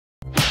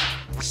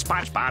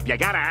SpongeBob, you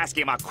gotta ask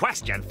him a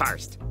question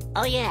first.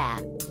 Oh yeah.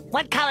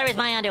 What color is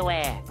my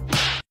underwear?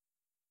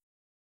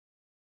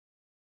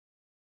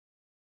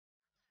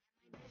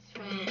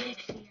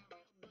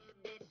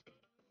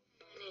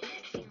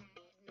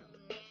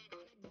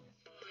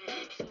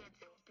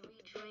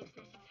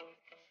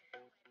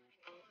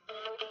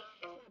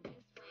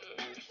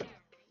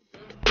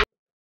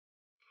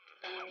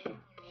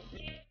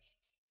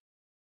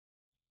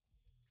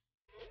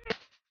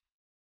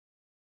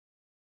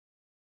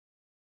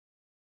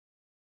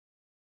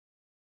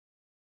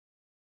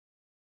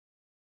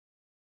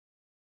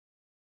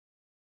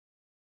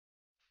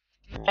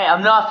 Hey,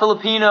 I'm not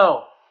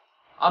Filipino.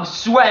 I'm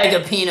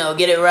Swagapino,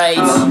 get it right.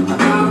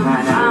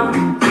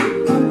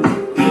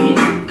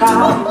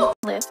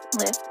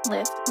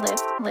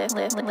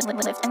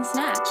 Lift and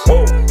snatch.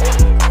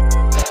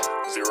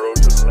 Zero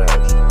to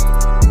snatch.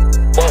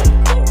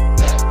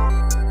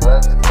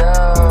 Let's go.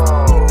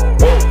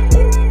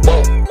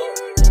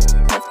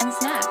 Lift and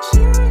snatch.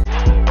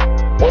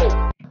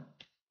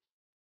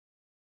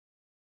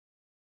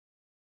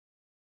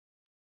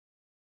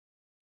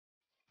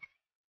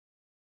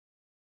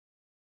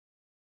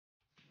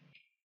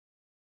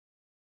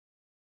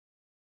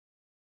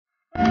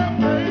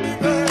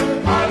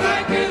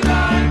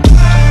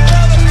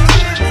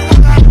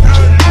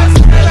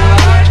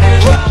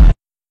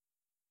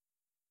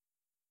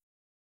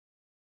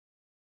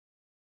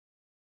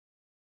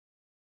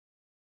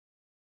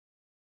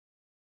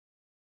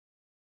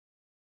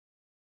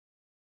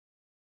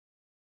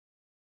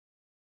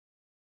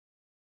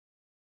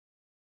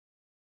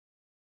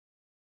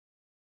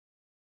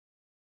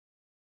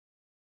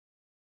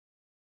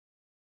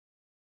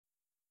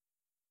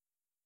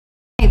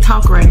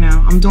 Talk right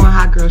now. I'm doing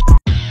hot girl.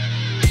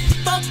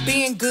 Fuck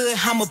being good,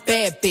 I'm a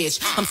bad bitch.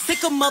 I'm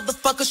sick of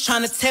motherfuckers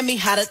trying to tell me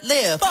how to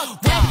live.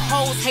 Rap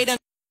hoes hate.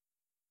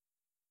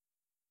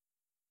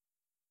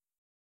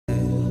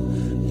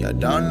 You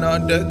don't know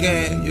the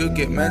game, you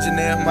keep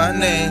mentioning my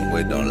name.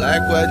 We don't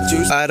like what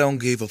you say. I don't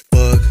give a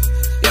fuck.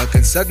 Y'all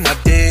can suck my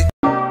dick.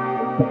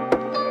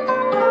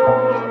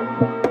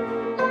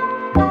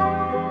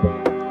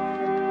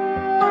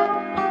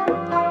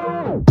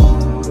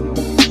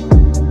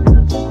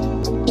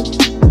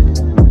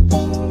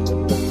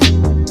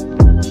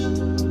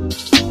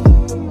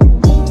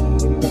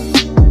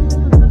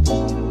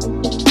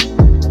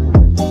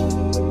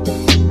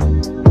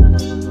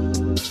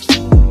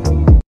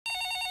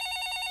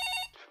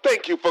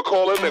 Thank you for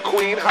calling the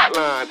Queen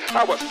Hotline.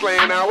 I was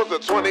slaying hours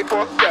of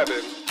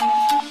 24/7.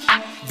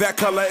 That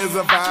color is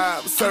a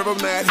vibe. Serve them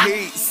that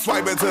heat.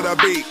 Swipe it to the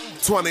beat.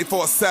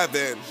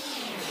 24/7.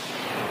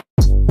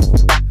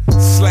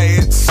 Slay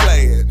it,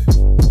 slay it.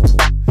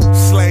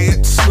 Slay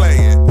it, slay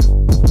it.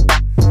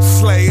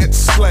 Slay it,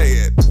 slay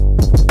it.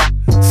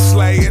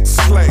 Slay it,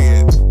 slay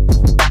it.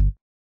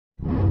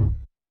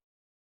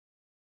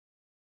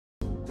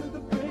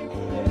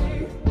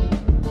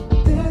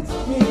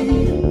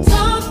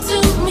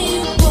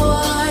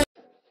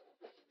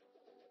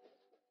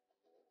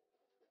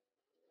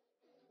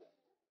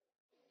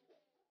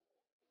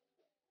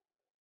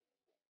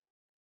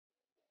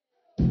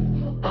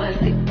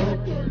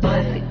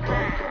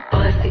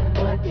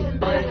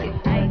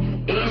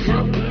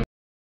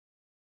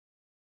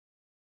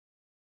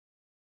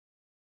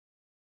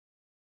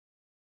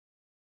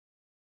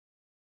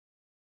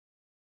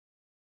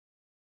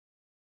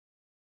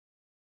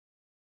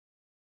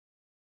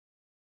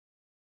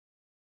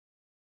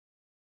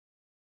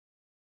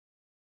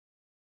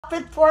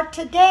 For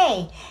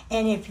today,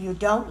 and if you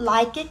don't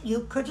like it,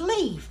 you could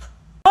leave.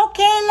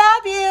 Okay,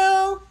 love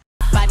you.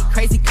 Body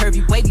crazy,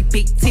 curvy, wavy,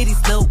 big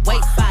titties, little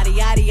waist body.